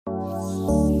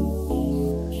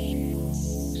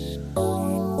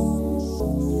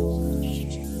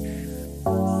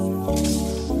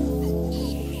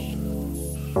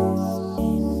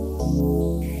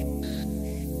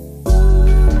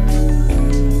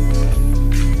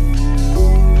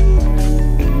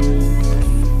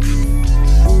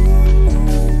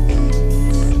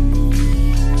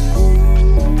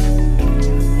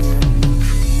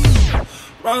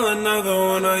Roll another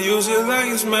one, I use it like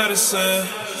it's medicine.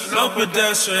 No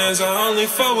pedestrians, I only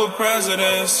fuck with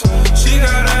presidents. She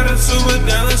got attitude, but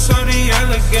then let's show the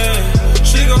elegant.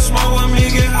 She gon' smoke with me,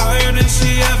 get higher than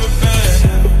she ever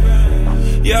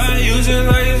been. Yeah, I use it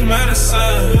like it's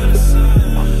medicine,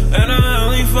 and I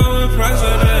only fuck with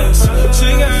presidents. She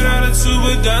got attitude,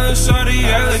 but then let's show the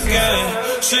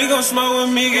elegant. She gon' smoke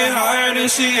with me, get higher than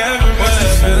she ever been. What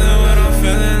you feeling, what I'm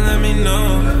feeling, let me know.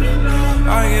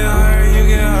 I get higher, you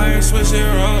get higher, switching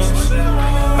roles.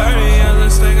 Hurry up,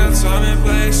 let's take our time and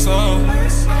play slow.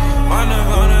 My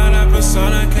Nirvana, that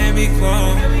persona can't be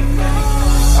cloned.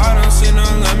 I don't see no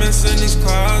limits in these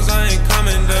clouds, I ain't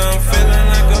coming down. Feeling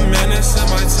like a menace in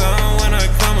my town when I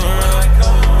come around.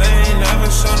 They ain't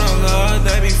never show no love,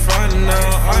 they be frontin'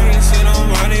 out. I ain't see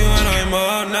nobody when I'm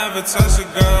up, never touch the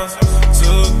ground.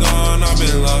 Too gone, I've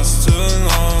been lost too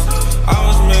long. I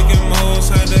was making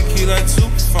moves, had the key like 2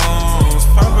 phones.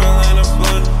 Purple and a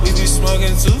blunt, we be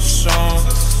smoking too strong.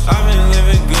 I've been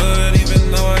living good, even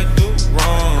though I do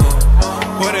wrong.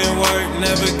 Put in work,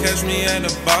 never catch me at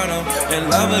the bottom. And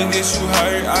love will get you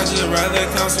hurt, I just rather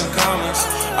count some commas.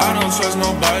 I don't trust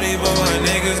nobody, but my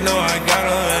niggas know I got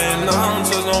them. And I don't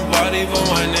trust nobody, but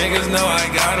my niggas know I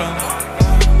got them.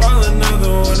 Roll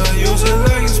another one, I use it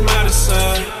like it's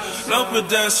medicine. No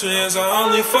pedestrians, I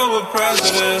only fuck with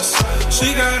presidents.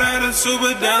 She got attitude,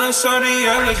 but then let's show the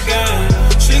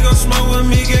elegant. She gon' smoke with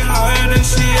me, get higher than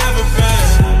she ever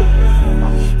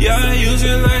been. Yeah, I use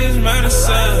it like it's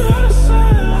medicine,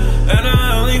 and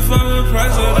I only fuck with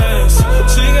presidents.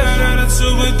 She got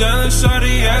attitude, but then let's show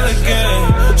the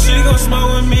elegant. She gon'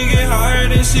 smoke with me, get higher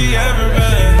than she ever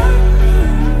been.